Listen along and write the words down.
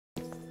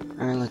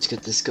Alright, let's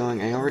get this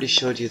going. I already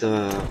showed you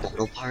the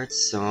battle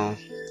parts, so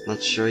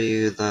let's show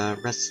you the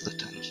rest of the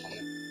dungeon.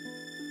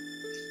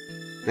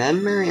 Mad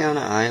Mariana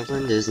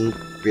Island isn't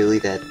really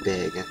that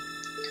big,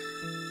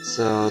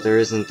 so there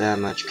isn't that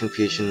much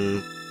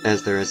confusion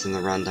as there is in the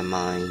Rhonda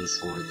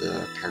Mines or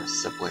the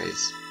Paris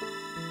subways.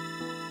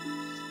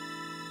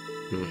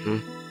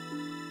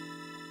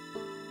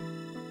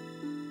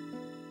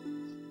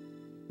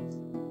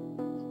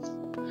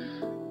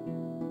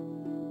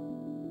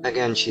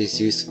 Again, she's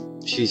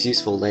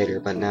useful later,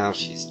 but now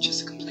she's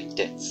just a complete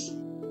ditz.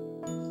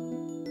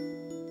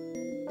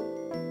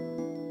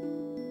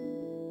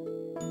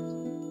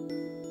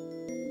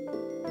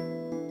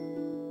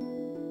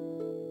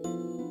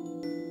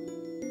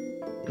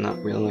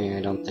 Not really,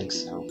 I don't think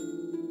so.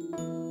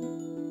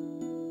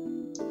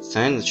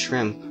 Sign of the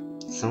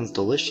shrimp. Sounds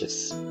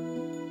delicious. I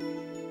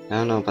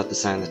don't know about the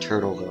sign of the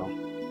turtle, though.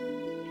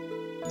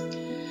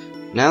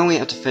 Now we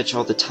have to fetch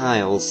all the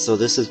tiles, so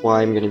this is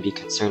why I'm going to be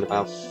concerned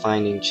about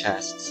finding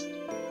chests.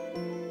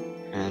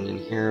 And in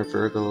here,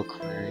 Virgo,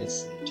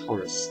 Aquarius, and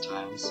Taurus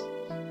tiles.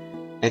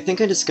 I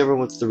think I discovered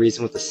what's the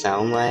reason with the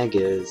sound lag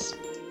is...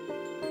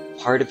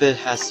 part of it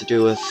has to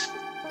do with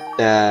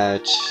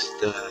that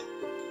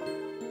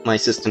my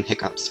system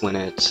hiccups when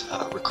it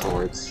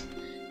records,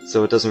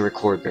 so it doesn't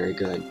record very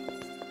good.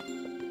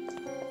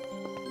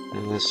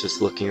 And let's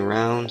just looking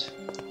around.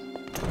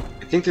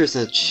 I think there's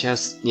a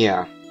chest,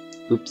 yeah.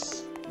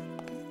 Oops.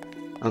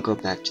 I'll go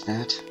back to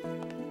that.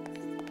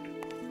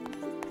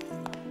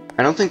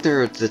 I don't think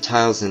there are the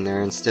tiles in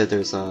there, instead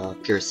there's a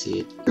pure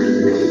seed.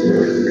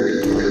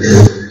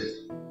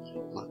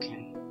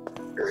 Looking.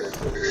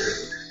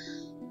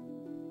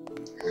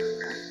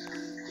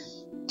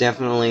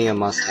 Definitely a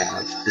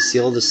must-have. The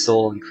Seal of the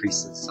Soul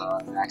increases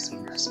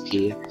maximum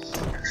SP.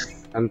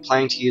 I'm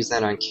planning to use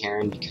that on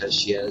Karen because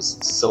she has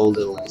so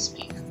little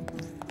SP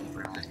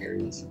for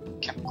Aries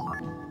chemical.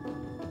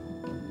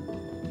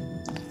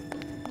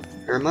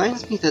 It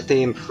reminds me that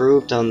they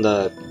improved on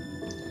the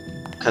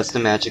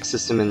custom magic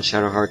system in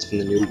Shadow Hearts from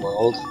the New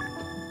World.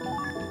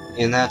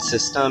 In that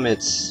system,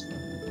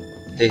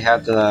 they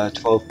have the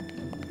 12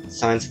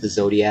 signs of the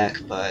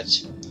Zodiac,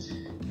 but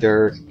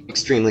they're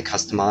extremely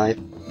customized.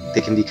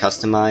 They can be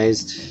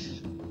customized,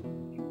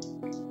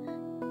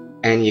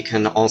 and you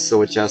can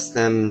also adjust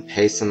them,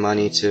 pay some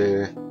money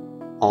to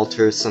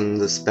alter some of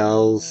the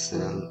spells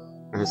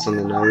or some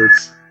of the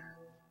nodes.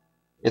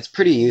 It's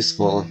pretty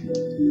useful.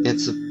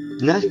 It's a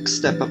next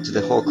step up to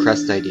the whole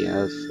crest idea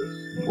of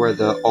where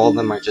all of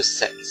them are just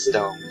set in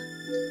stone.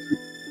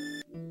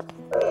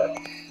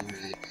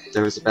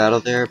 There was a battle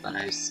there, but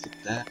I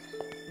skipped that.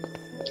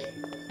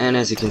 And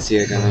as you can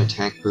see, I got an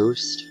attack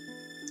boost.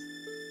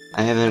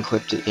 I haven't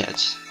equipped it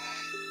yet.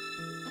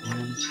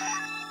 And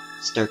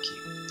Star Key.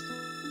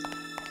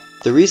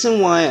 The reason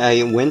why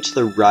I went to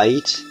the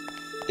right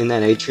in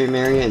that atrium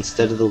area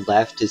instead of the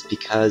left is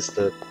because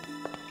the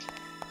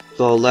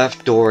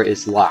left door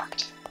is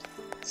locked.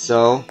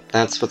 So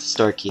that's what the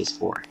Star Key is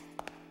for.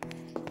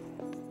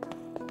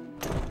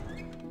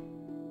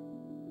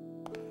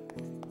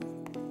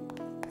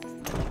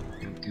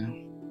 There we go.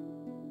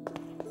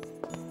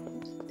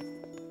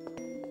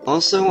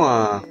 Also,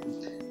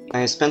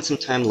 I spent some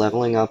time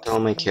leveling up all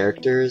my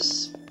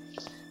characters,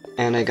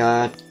 and I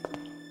got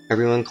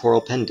everyone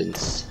coral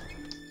pendants.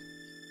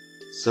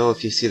 So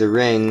if you see the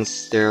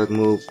rings, they'll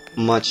move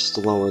much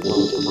slower than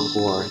they did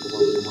before.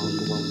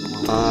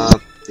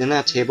 In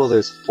that table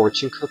there's a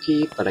fortune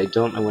cookie, but I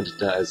don't know what it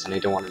does, and I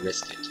don't want to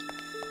risk it.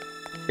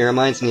 It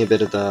reminds me a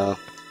bit of the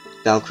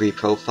Valkyrie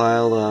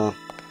profile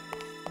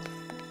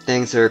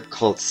things that are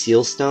called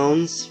seal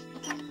stones,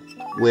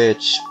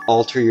 which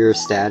alter your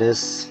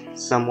status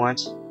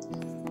somewhat.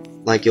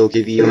 Like, you'll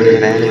give you an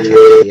advantage or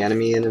give the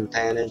enemy an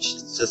advantage.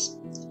 It's just,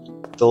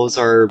 those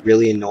are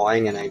really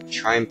annoying, and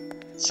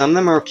some of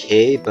them are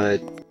okay, but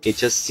it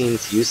just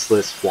seems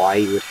useless why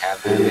you would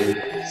have them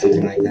and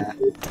something like that.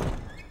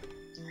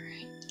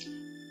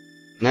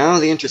 Now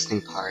the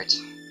interesting part.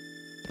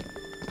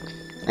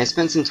 I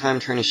spent some time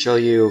trying to show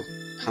you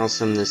how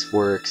some of this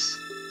works.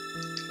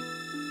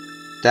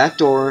 That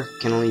door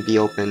can only be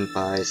opened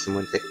by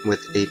someone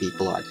with AB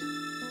blood.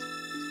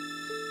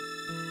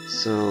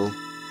 So,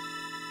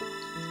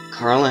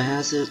 Carla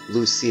has it,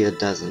 Lucia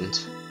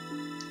doesn't.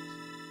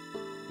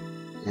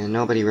 And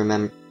nobody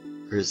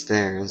remembers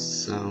theirs,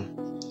 so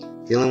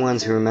the only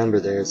ones who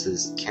remember theirs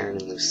is Karen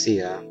and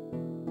Lucia.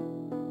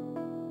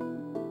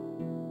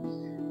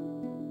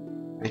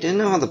 I didn't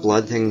know how the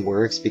blood thing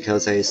works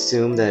because I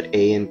assumed that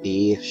A and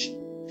B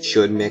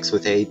should mix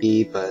with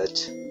AB,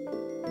 but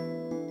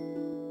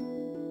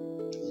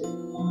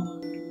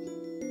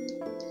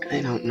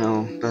I don't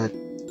know, but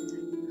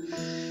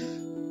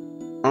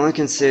all I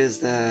can say is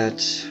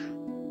that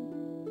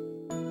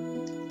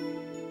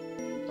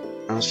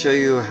I'll show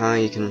you how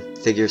you can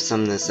figure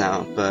some of this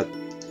out, but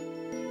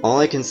all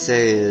I can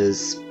say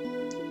is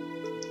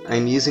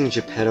I'm using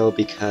Geppetto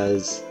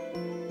because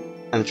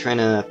I'm trying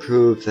to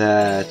prove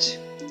that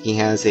he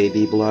has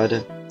AB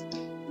blood,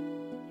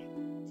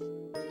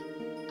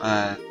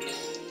 but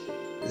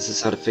this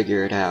is how to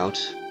figure it out.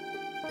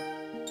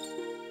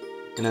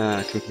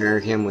 Gonna compare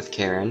him with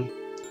Karen.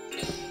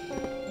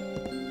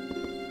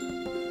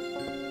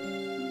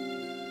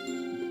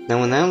 Now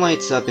when that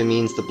lights up, it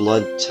means the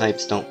blood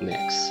types don't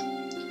mix.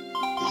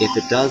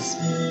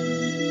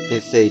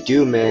 If they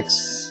do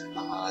mix,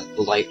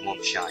 the light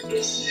won't shine.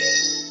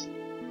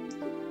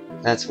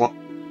 That's what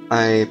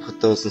I put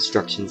those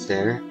instructions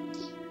there,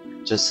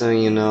 just so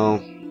you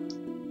know,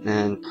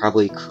 and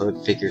probably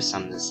could figure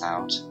some of this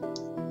out.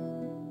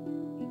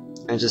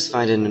 I just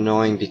find it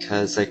annoying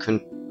because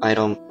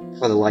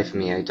for the life of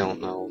me, I don't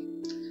know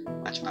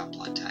much about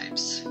blood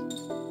types. There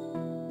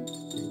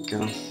you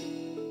go.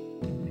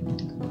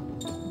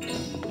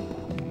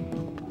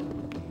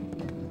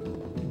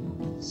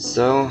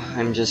 So,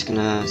 I'm just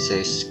gonna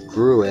say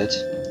screw it.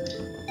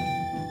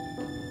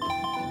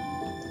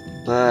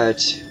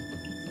 But,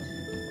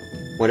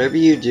 whatever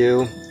you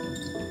do,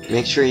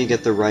 make sure you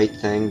get the right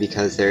thing,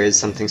 because there is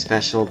something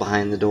special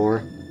behind the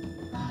door.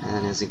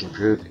 And as you can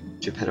prove,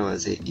 Geppetto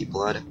has 8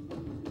 blood.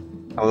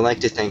 I would like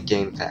to thank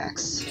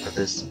GameFAQs for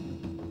this.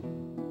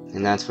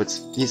 And that's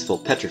what's useful,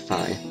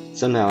 Petrify.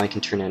 So now I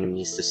can turn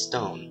enemies to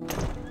stone.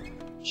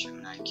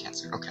 Gemini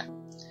Cancer, okay.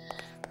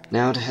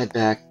 Now to head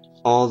back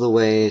all the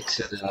way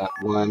to the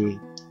one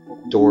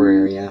door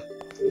area.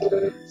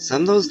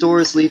 Some of those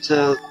doors lead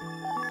to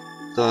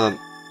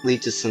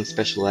some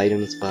special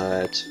items,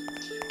 but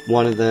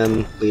one of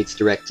them leads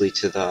directly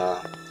to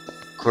the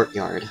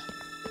courtyard.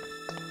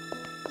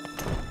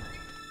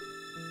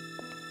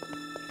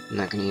 I'm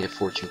not gonna eat a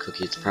fortune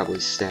cookie, it's probably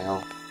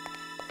stale.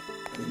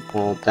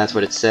 Well, that's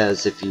what it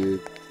says if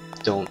you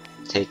don't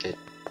take it.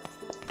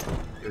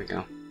 Here we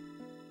go.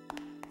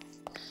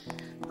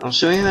 I'll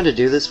show you how to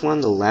do this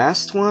one. The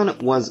last one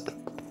was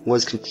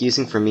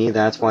confusing for me,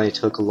 that's why it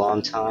took a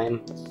long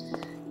time.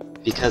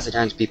 Because it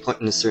had to be put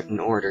in a certain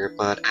order,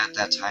 but at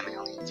that time I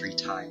only had 3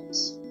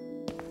 times.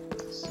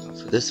 So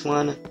for this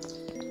one,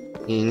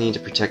 you need to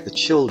protect the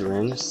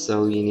children,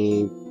 so you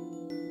need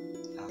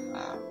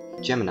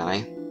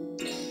Gemini.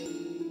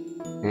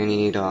 And you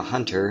need a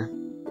hunter.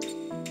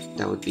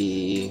 That would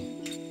be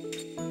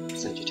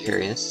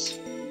Sagittarius.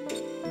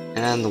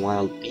 And the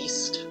wild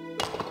beast.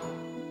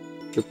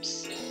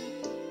 Oops.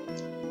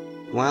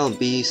 Wild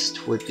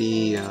beast would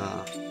be,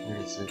 where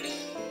is it?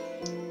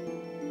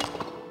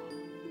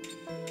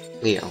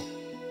 Leo.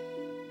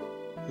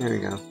 There we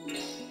go.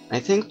 I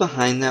think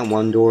behind that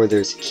one door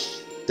there's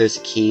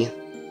a key.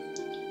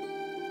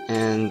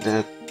 And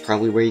that's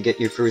probably where you get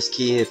your first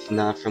key, if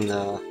not from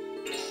the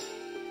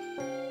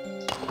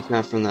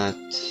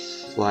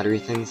lottery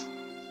things.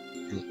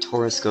 And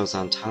Taurus goes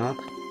on top.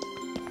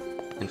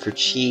 And for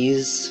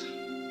cheese,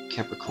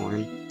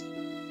 Capricorn.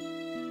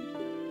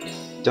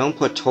 Don't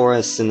put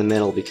Taurus in the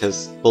middle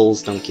because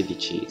bulls don't give you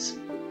cheese.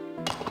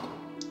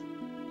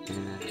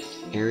 And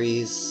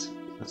Aries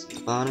goes at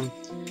the bottom.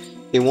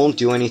 It won't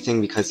do anything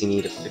because you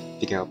need to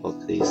figure out both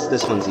of these.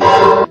 This one's easy.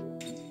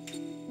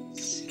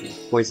 Let's see.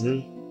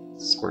 Poison,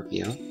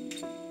 Scorpio.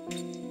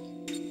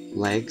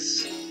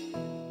 Legs,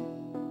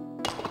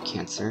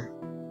 Cancer.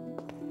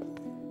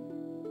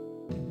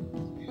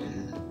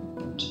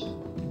 And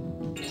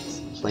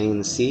play in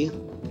the sea,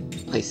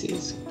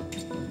 Pisces.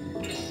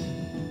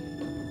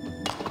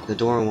 The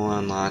door will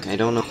unlock. I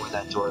don't know where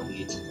that door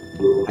leads.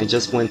 I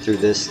just went through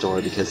this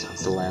door because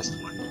it's the last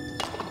one.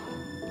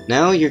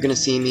 Now you're gonna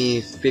see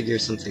me figure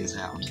some things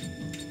out.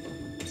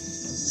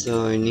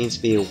 So it needs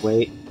to be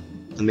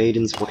the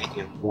maiden's way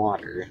in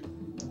water.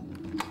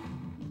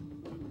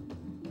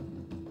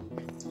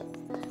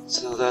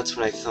 So that's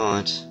what I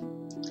thought.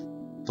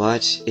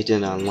 But it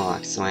didn't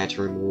unlock, so I had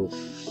to remove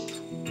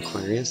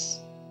Aquarius.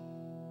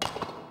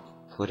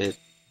 Put it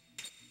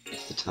at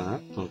the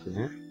top, over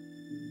there.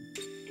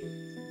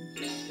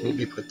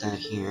 Maybe put that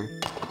here.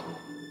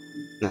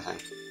 Nothing.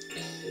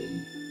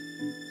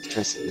 Let's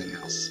try something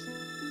else.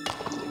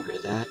 Get rid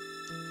of that.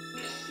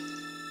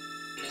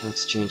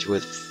 Let's change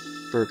with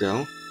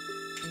Virgo.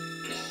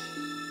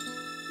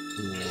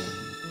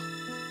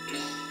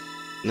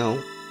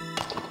 No.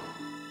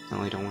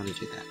 No, I don't want to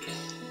do that.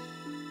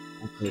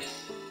 I'll put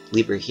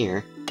Libra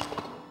here.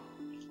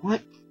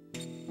 What?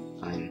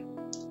 Fine.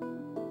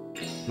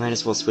 Might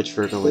as well switch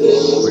Virgo with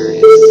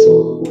Aquarius.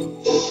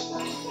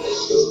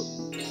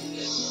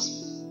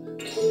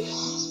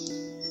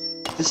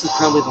 This is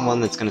probably the one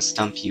that's going to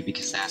stump you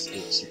because it has to be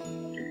a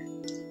certain order.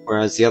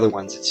 Whereas the other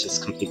ones, it's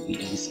just completely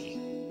easy.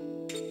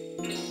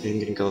 I'm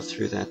going to go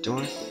through that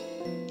door.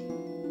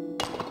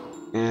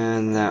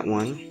 And that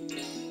one.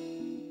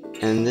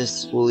 And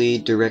this will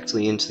lead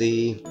directly into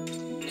the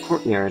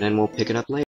courtyard, and we'll pick it up later.